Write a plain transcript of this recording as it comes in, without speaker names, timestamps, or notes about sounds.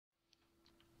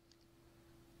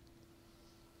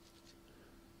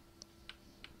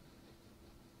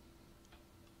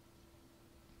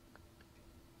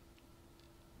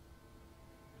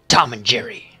Tom and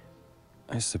Jerry.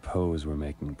 I suppose we're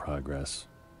making progress.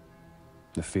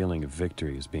 The feeling of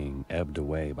victory is being ebbed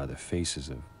away by the faces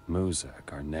of Musa,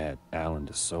 Garnett, Alan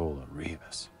DeSola,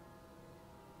 Rivas.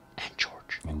 And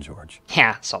George. And George.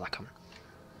 Yeah, saw that coming.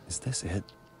 Is this it?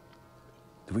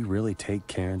 Did we really take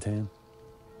Carentan?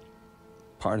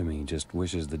 Part of me just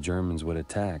wishes the Germans would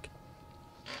attack.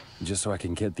 Just so I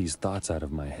can get these thoughts out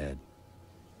of my head.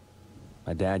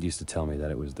 My dad used to tell me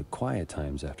that it was the quiet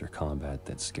times after combat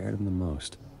that scared him the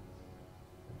most.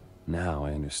 Now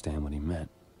I understand what he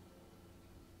meant.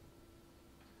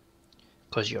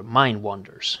 Because your mind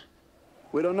wanders.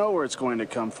 We don't know where it's going to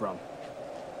come from.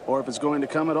 Or if it's going to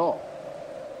come at all.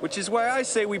 Which is why I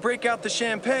say we break out the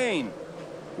champagne.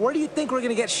 Where do you think we're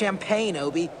gonna get champagne,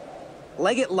 Obi?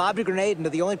 Leggett lobbed a grenade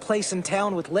into the only place in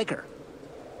town with liquor.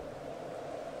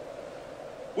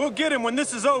 We'll get him when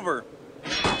this is over.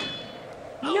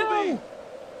 No!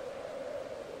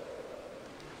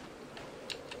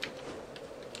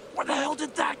 Where the hell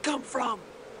did that come from?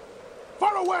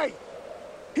 Far away!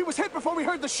 He was hit before we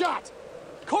heard the shot!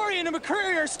 Corian and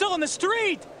McCreary are still on the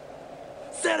street!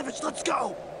 Stanovich, let's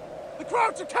go! The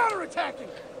Krauts are counterattacking!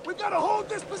 We've got to hold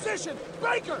this position!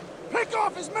 Baker, pick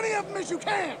off as many of them as you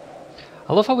can!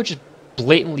 I love how we're just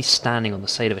blatantly standing on the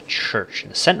side of a church in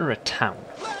the center of town,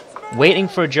 waiting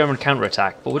for a German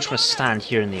counterattack, but we're just going to stand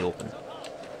here in the open.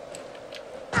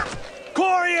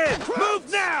 Corian!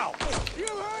 Move now! You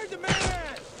heard the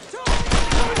man!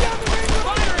 Coming down the main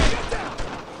line! Get down!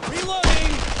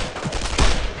 Reloading!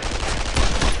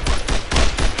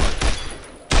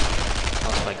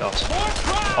 That's what I got.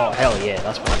 Oh, hell yeah,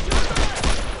 that's what I got.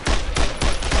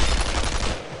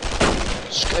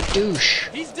 Skadoosh!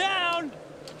 He's down!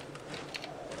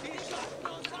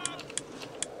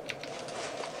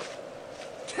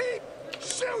 Keep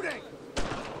shooting!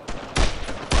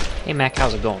 Hey Mac,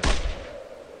 how's it going?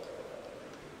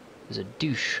 There's a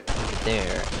douche over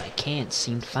there, and I can't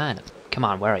seem to find him. Come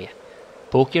on, where are you?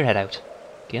 Poke your head out.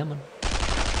 Come on.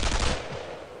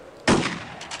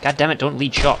 God damn it, don't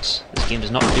lead shots. This game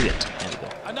does not do it. There we go.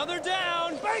 Another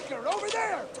down! Baker, over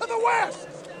there! To the west!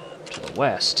 To the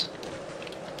west.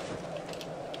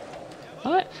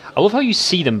 Alright. I love how you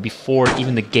see them before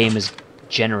even the game is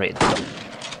generated.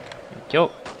 Yo.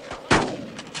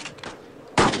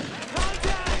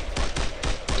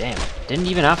 Damn, didn't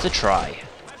even have to try.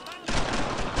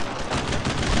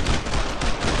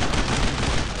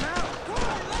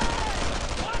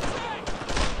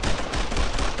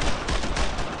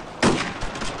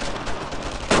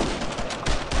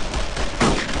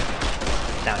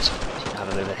 Now it's have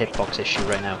a bit of a hitbox issue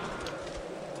right now.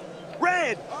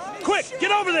 Red! Quick,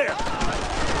 get over there!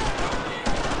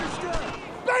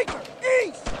 Baker,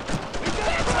 east!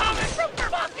 They're coming from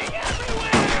fucking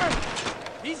everywhere!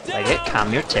 He's down! Like it,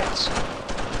 calm your tits.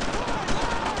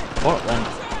 Portland.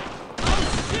 Oh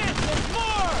shit, there's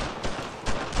more!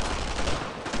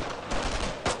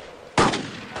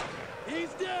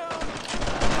 He's down!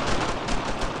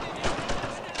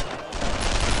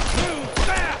 Move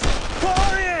fast!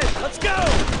 Corian! Let's go!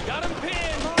 Got him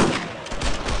pinned!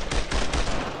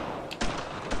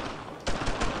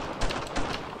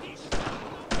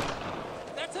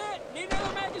 That's it! Need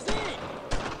another magazine!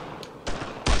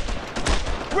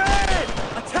 Red!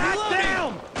 Attack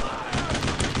down!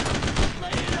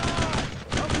 Lay it on!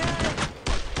 Okay!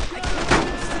 I can't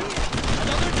even see it!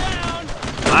 Another down!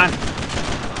 Come on.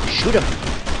 Shoot him.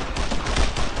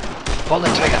 Pull the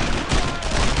trigger.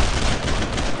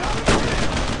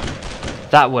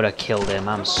 That would have killed him,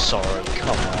 I'm sorry.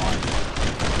 Come on.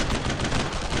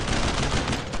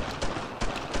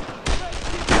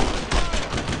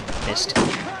 Missed.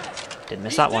 Didn't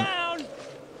miss that one. Down!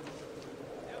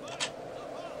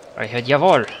 Right here,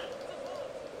 jawohl.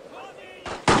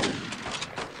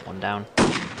 One down.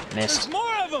 There's Missed.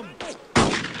 more of them!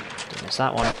 Didn't miss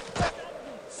that one.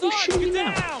 Sarge, shooting get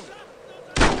now? down!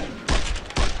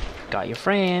 Got your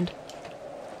friend.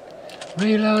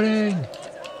 Reloading.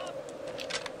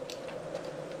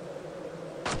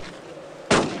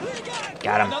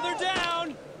 Got him. Another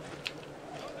down!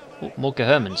 Oh, Mocha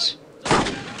Hermans.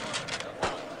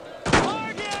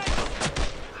 Target!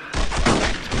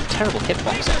 Terrible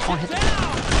hitbox. I can't hit them.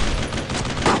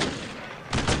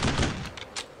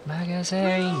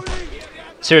 Magazine.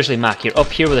 Seriously, Mac, you're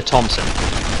up here with a Thompson.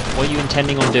 What are you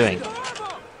intending on doing?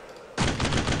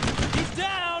 He's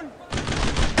down!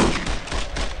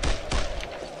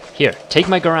 Here, take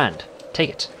my Garand. Take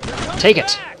it. Take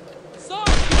it. Back! Sarge,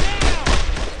 get down!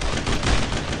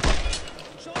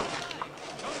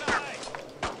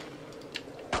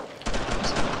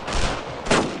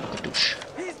 Douche.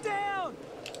 He's down!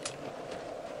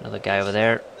 Another guy over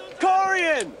there.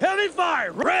 Corian! in! Heavy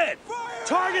fire! Red!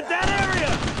 Target that area!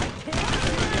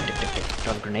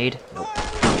 Drop a grenade? Nope.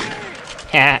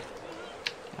 Ha!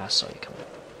 I saw you coming.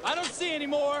 I don't see any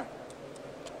more.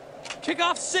 Kick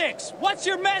off 6. What's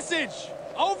your message?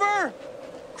 Over?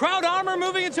 Crowd armor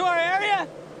moving into our area?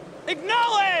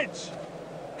 Acknowledge!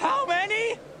 How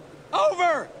many?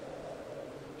 Over!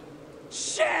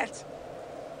 Shit!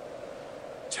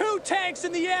 2 tanks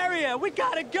in the area! We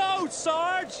gotta go,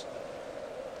 Sarge!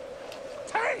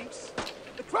 Tanks!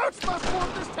 The Krauts must form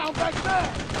this town back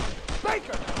there!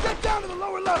 Baker, get down to the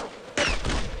lower level!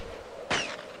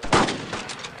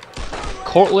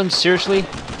 Cortland, seriously?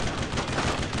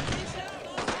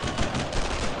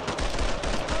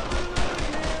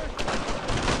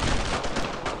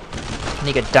 I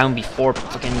need to get down before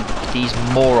fucking these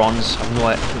morons have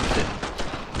no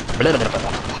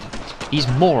these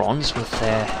morons with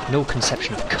no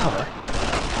conception of cover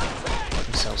get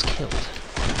themselves killed.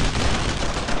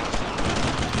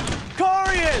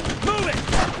 Corian! Move it!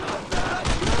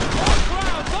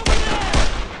 Crowds over there!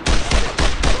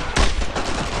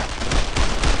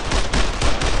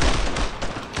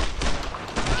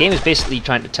 The game is basically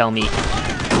trying to tell me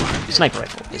sniper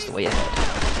rifle is the way ahead.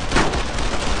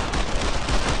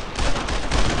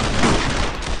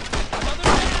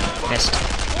 Missed.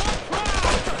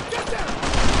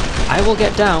 I will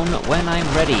get down when I'm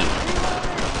ready.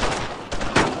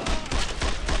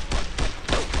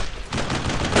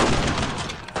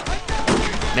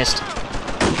 Missed.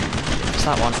 Missed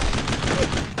that one.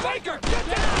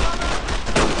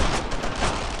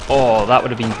 Oh, that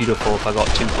would have been beautiful if I got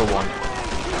 2 for 1.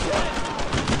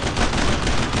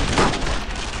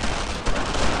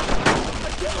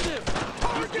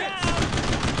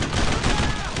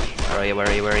 Where are you? Where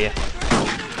are you? Where are you?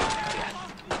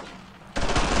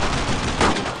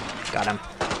 Got him.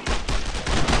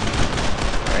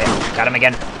 Where are you? Got him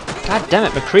again. God damn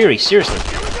it, McCreary, seriously.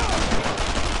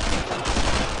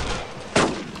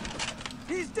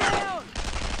 He's down!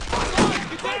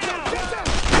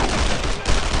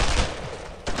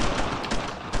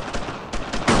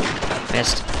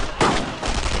 Missed.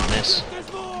 Miss.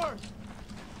 There's more!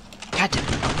 God damn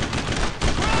it.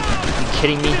 Are you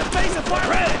kidding me? Face of fire!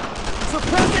 Red!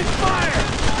 Suppressing fire!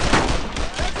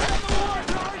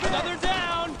 Another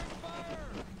down!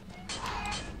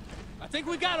 I think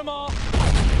we got them all.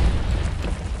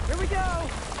 Here we go!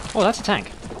 Oh, that's a tank.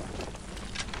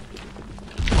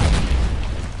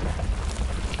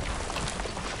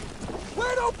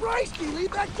 Where'd O'Briesky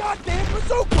leave that goddamn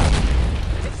bazooka?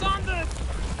 It's on the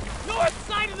north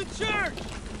side of the church!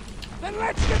 Then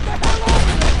let's get the hell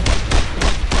over there!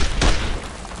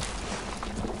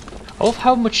 I love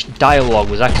how much dialogue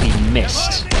was actually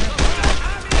missed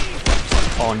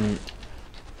on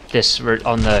this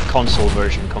on the console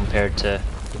version compared to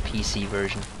the PC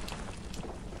version.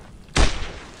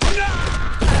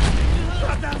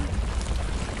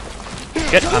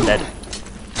 Shit, I'm dead.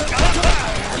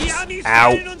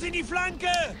 Ow.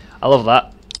 I love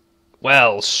that.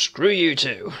 Well, screw you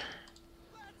too.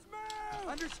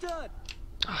 Understood.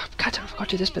 Oh, God damn, I forgot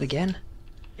to do this bit again.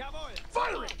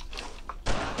 Fire it!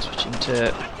 Switching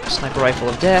to sniper rifle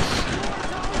of death.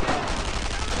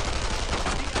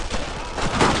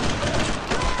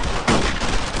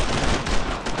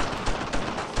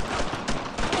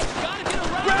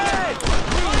 Red!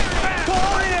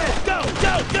 Corian! Go!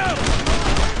 Go! Go!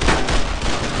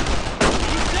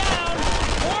 He's down!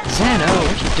 Zano,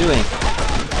 what are you doing?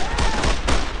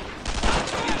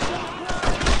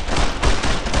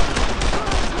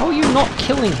 How are you not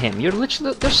killing him? You're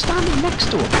literally, they're standing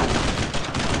next to him.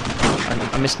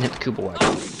 I missed and hit the Kuba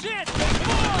wagon. Shit!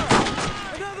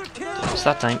 Another kill! It's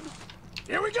that time.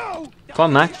 Here we go! Come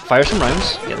on, Mac, fire some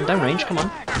rounds. Get them down range, come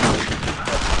on.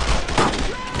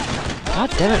 God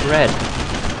damn it, Red.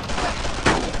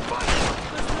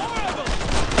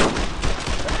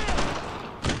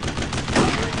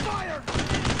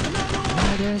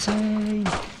 Magazine.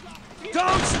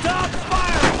 Don't stop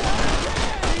firing!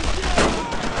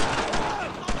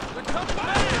 They're coming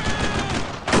back!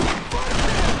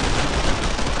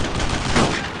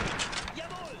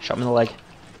 Shot him in the leg.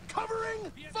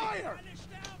 Covering fire!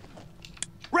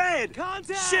 Red!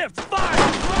 Contact. Shift! Fire!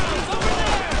 Over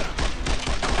there!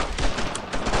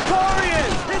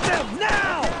 Corian! Hit them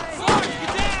now! Sarge,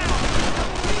 get down!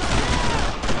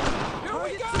 Here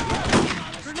we go!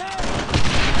 Grenade!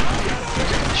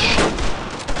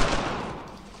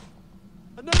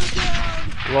 Another down!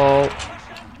 Lol.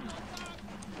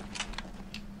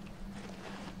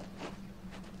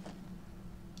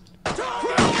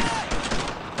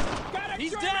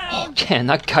 He's down! Oh, man,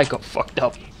 that guy got fucked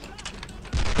up.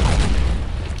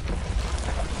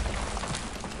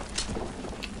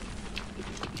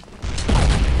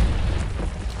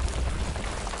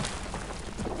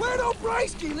 Where'd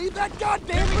O'Briesky leave that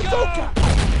goddamn bazooka?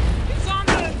 It's on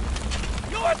the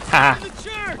north Ha! side of the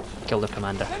church! Killed the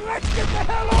commander. Then let's get the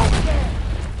hell over there!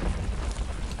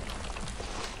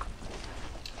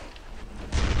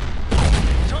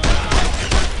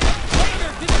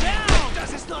 Baker, get down!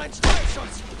 Das ist nur ein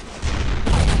Streifschuss!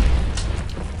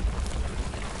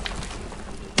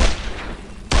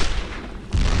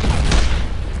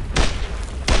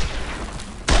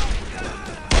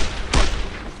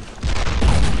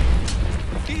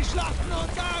 Die schlachten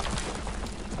uns ab!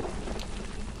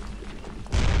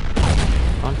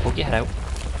 Come on, poke your head out.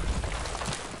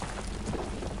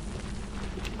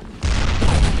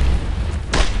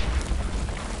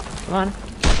 Come on.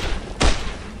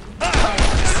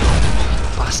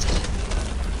 Bastard.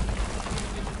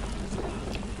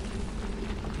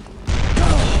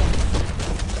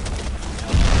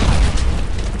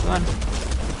 Come on.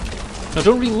 No,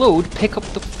 don't reload. Pick up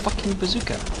the fucking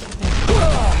bazooka.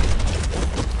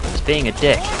 He's being a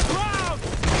dick.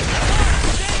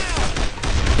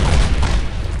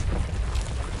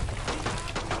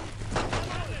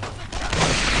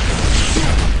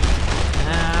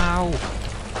 Ow.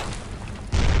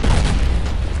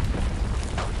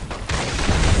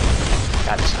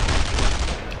 Got it.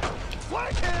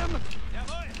 Flank him!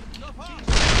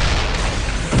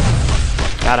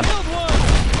 Got him.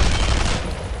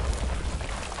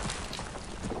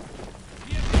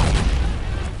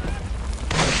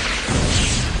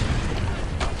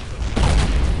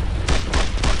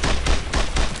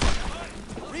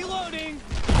 Reloading!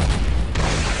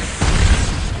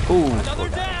 Ooh. Another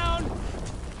down!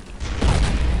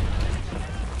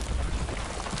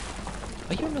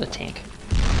 Are you another tank?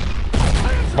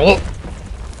 Oh!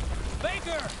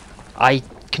 Baker! I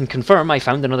can confirm I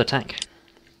found another tank.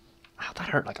 Wow, that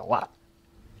hurt like a lot.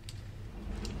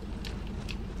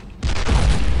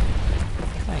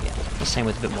 Try again. This time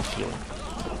with a bit more feeling.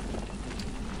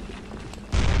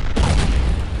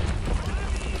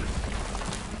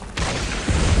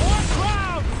 More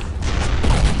crowd!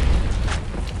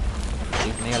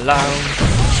 Leave me alone.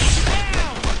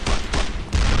 Down!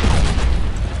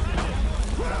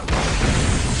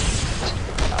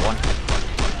 That one.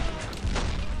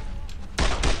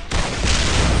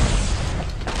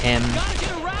 Him. Gotta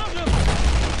get around him!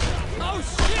 Oh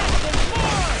shit, there's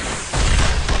more!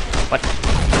 What?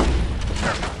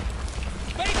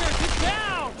 Baker, get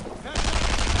down!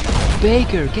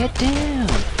 Baker, get down!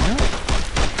 No.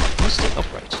 You stay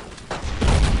upright.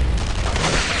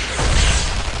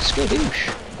 Skadoosh.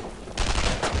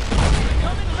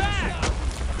 Coming back!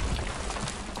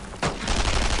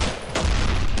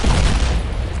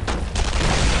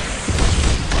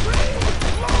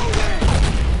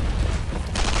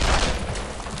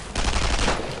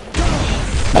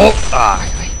 Oh! Ah!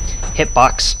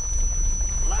 Hitbox.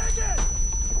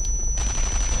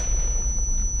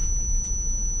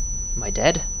 Am I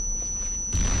dead?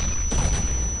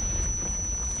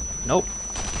 Nope.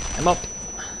 I'm up.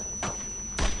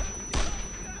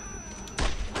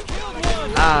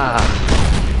 Ah!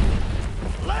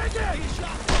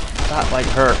 That like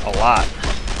hurt a lot.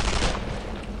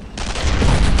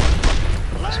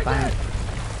 Spine.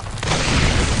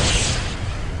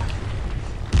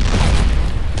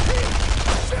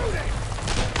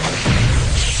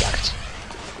 Got it.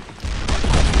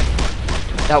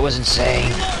 That was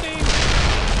insane.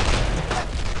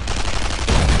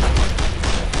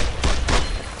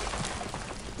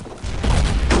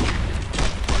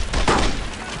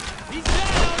 He's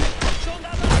down! Schon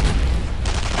dabei!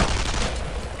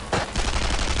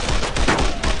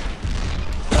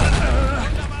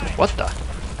 What the?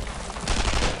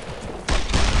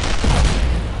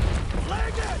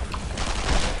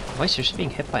 Am I seriously being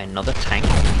hit by another tank?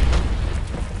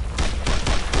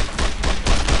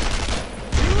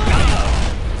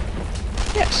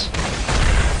 Yes.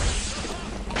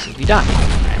 This will be done.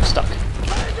 I am stuck.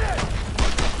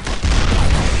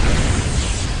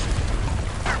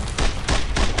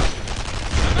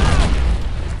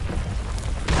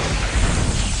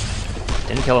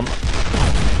 Didn't kill him.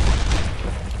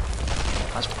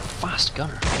 That's a fast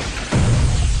gunner.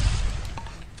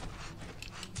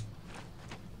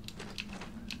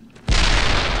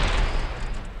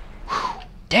 Whew,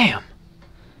 damn.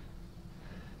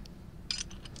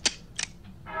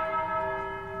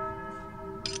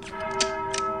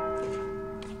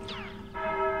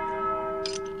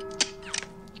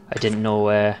 I didn't know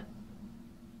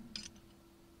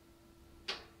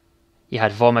you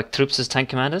had Vormec troops as tank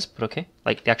commanders, but okay.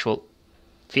 Like the actual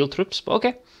field troops, but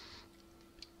okay.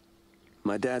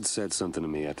 My dad said something to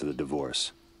me after the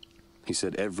divorce. He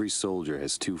said every soldier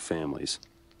has two families.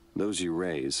 Those you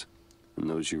raise, and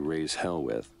those you raise hell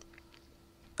with.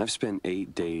 I've spent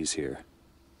 8 days here.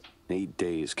 8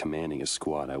 days commanding a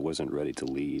squad I wasn't ready to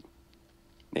lead.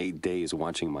 8 days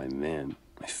watching my men,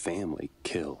 my family,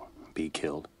 be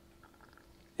killed.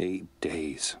 8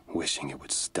 days wishing it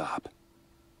would stop.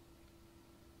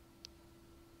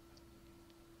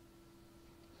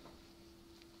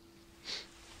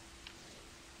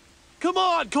 Come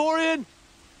on, Corian!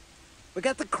 We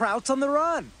got the Krauts on the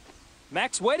run.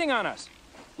 Mac's waiting on us.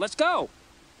 Let's go.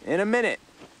 In a minute.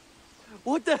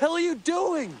 What the hell are you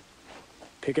doing?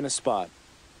 Picking a spot.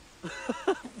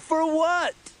 For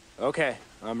what? Okay,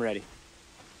 I'm ready.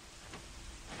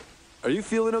 Are you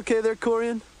feeling okay there,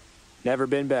 Corian? Never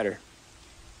been better.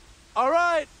 All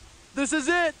right, this is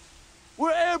it.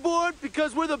 We're airborne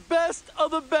because we're the best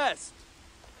of the best.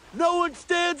 No one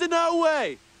stands in our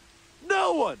way.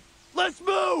 No one. Let's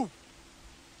move.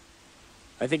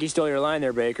 I think you stole your line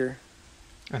there, Baker.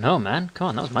 I know, man. Come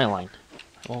on, that was my line.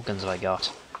 What guns have I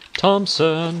got?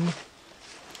 Thompson!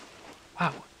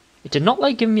 Wow. It did not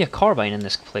like giving me a carbine in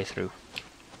this playthrough.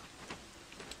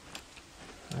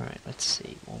 Alright, let's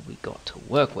see what we got to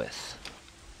work with.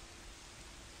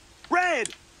 Red,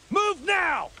 move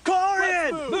now.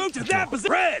 Corian, move to that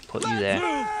position. Red, Put you there.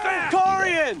 move fast.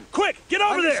 Corian, quick, get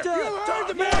over there. Understood. You heard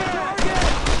the man.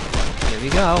 Here we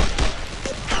go.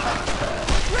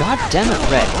 God damn it,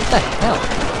 Red. What the hell?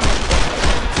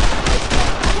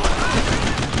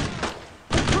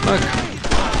 Look.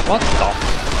 What the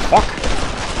fuck?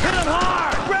 Hit him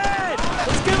hard. Red,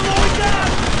 let's give him what we got.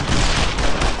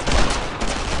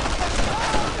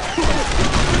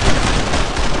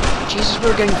 Jesus,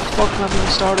 we're getting fucked when we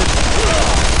started.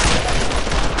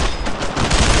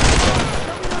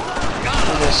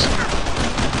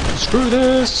 Screw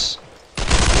this.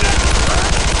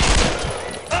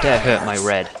 That hurt my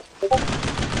Red.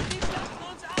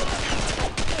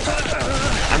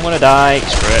 I'm gonna die.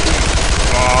 Screw it.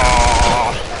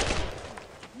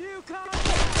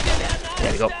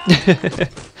 There we go.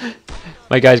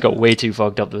 My guys got way too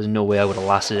fucked up. There was no way I would have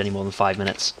lasted any more than 5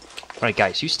 minutes. Alright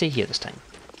guys, you stay here this time.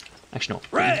 Actually no.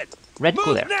 Red, Red, go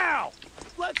move there. now.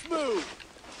 Let's move.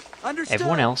 Understood.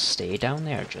 Everyone else stay down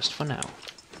there just for now.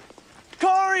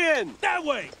 Corian, that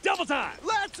way. Double time.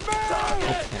 Let's move.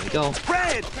 There we go.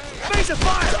 Red, face of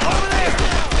fire over there.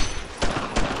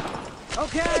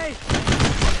 Okay.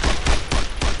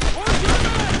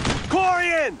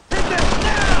 Corian, hit them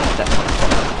now. That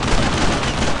motherfucker.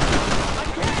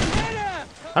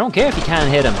 I don't care if you can't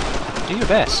hit him. Do your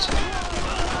best.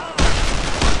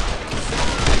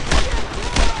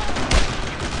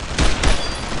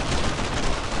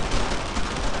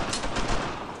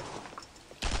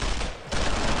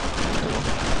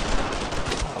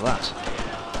 All that.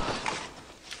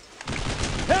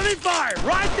 Heavy fire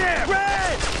right there.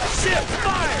 Red, shift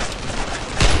fire.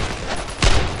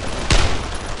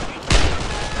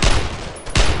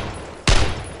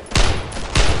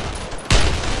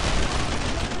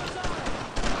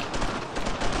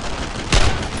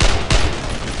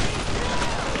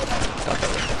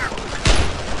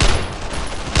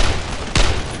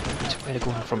 Where to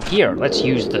go from here? Let's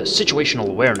use the situational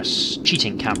awareness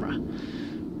cheating camera.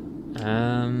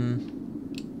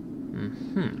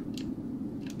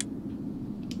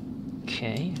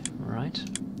 Okay, right.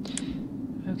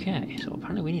 Okay, so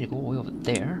apparently we need to go way over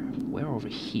there. We're over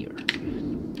here.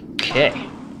 Okay.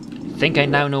 Think I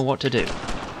now know what to do.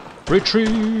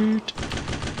 Retreat!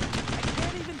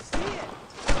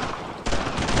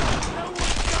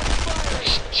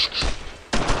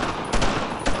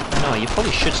 No, you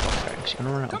probably should stop firing because you're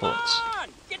gonna run out of bullets.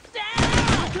 Get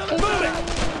down! Move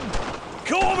it.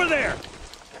 Go over there.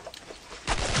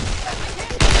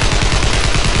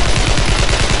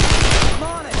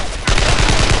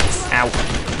 Ow!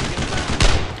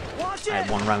 I had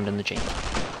one round in the chamber.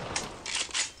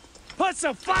 Put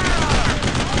some fire on her.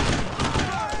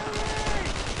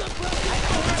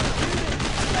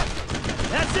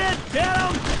 That's it. Get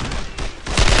him.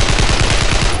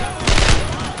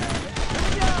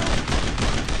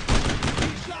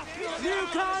 New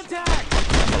contact.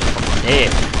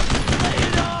 There.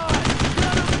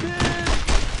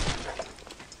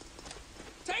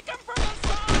 Take him from the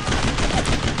side!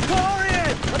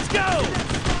 Corian, let's go.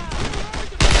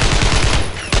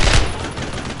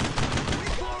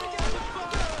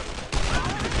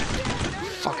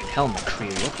 Fucking hell,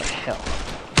 McCreary, what the hell?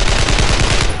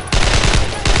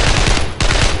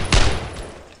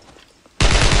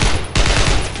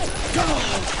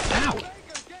 Ow!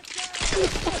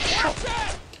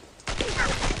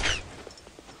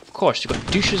 Of course, you've got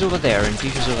douches over there and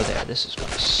douches over there. This is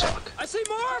gonna suck. I see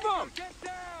more of them!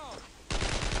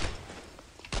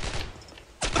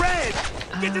 Red,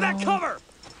 get to that cover.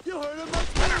 You heard him.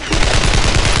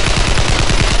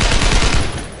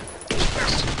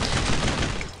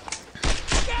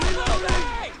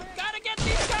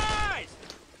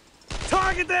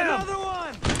 them! Another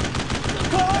one!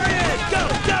 Corian! Go,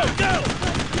 go, go!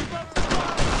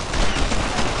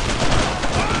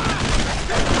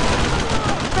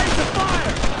 Face the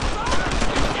fire!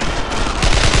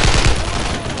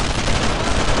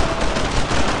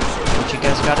 What you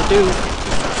guys gotta do?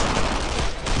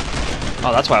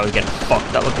 Oh, that's why I was getting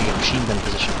fucked. That looked like a machine gun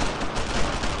position.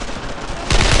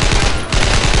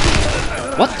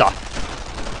 What the?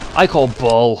 I call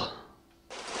bull.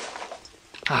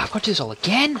 Ah, I've got to do this all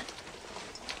again?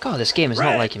 God, this game is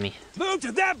not liking me. Move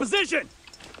to that position!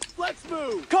 Let's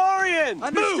move. Corian!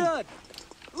 Understood.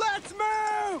 Let's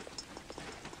move.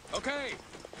 Okay.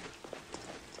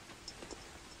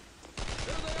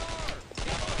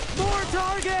 More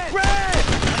targets! Red!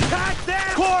 Attack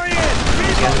them! Corian! What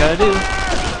you guys gotta do?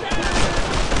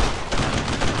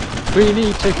 We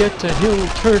need to get to Hill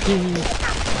Turkey.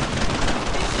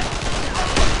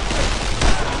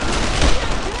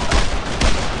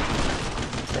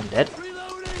 Then dead.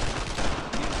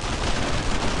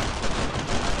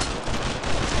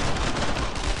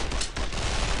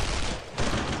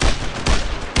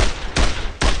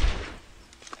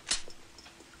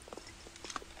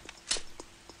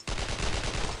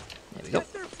 There we go.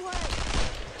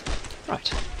 Right.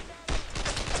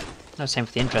 Now it's time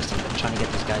for the interesting bit, trying to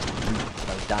get these guys to move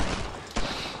without dying.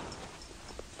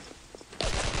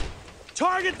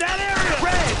 Target that area!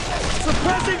 Red!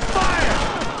 Suppressing fire!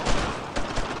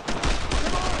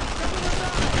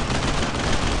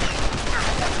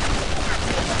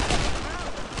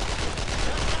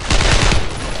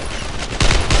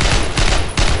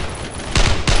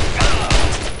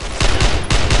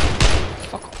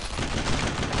 Fuck off.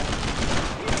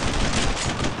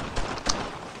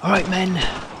 Alright, men.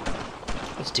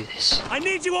 Let's do this. I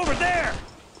need you over there!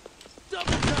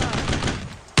 Double time!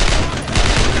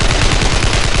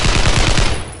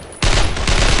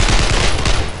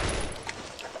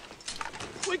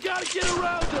 We gotta get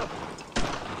around them!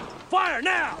 Fire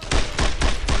now!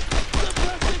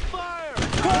 Suppressing fire!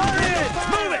 Corian!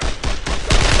 Move it!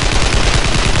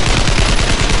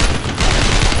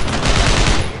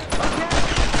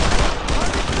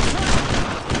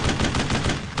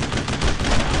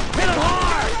 Hit them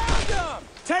hard!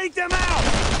 Take them out!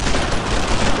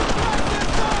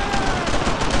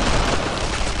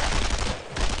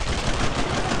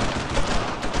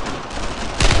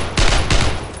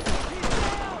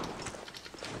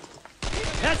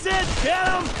 That's it! Get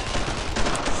him!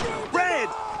 Red!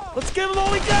 Let's give him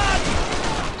all we got!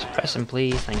 Suppress him,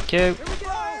 please. Thank you.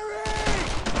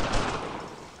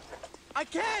 I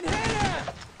can't hit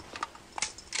it.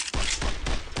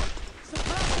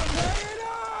 Suppress him. Lay it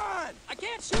on. I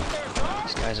can't shoot there, sir.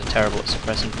 These guys are terrible at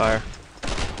suppressing fire.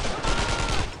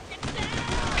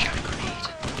 Shot a grenade.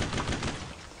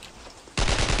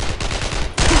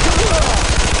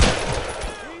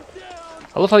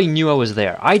 I love how he knew I was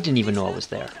there. I didn't even know I was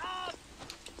there.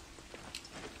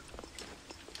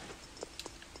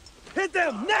 Hit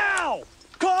them now!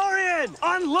 Corian!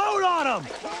 Unload on them!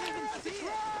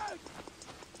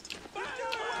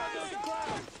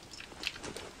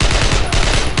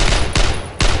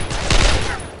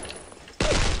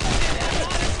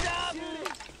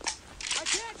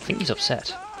 I think he's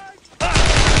upset.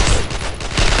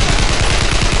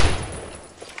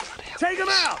 Take him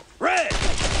out! Red!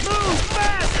 Move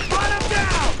fast! Run him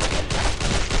down!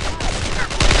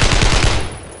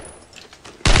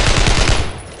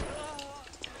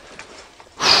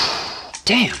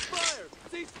 Damn!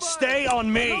 Stay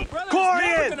on me!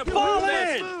 Corian! Fall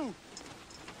in!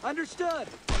 Understood.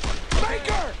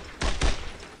 Baker!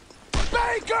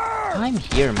 Baker! I'm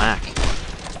here, Mac.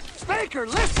 Baker,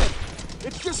 listen!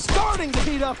 It's just starting to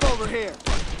heat up over here.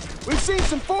 We've seen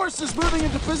some forces moving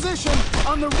into position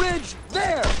on the ridge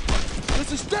there.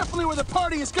 This is definitely where the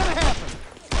party is gonna happen.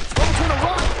 It's between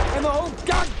Iraq and the whole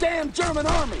goddamn German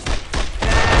army.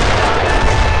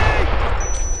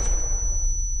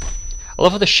 I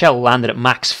love how the shell landed at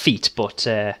Mac's feet, but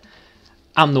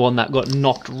I'm the one that got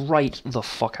knocked right the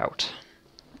fuck out.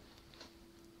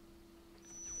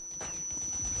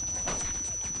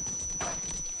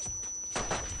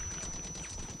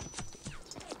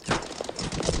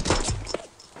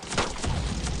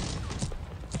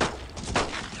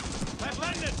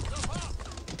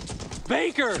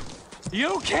 Baker!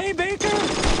 You okay, Baker?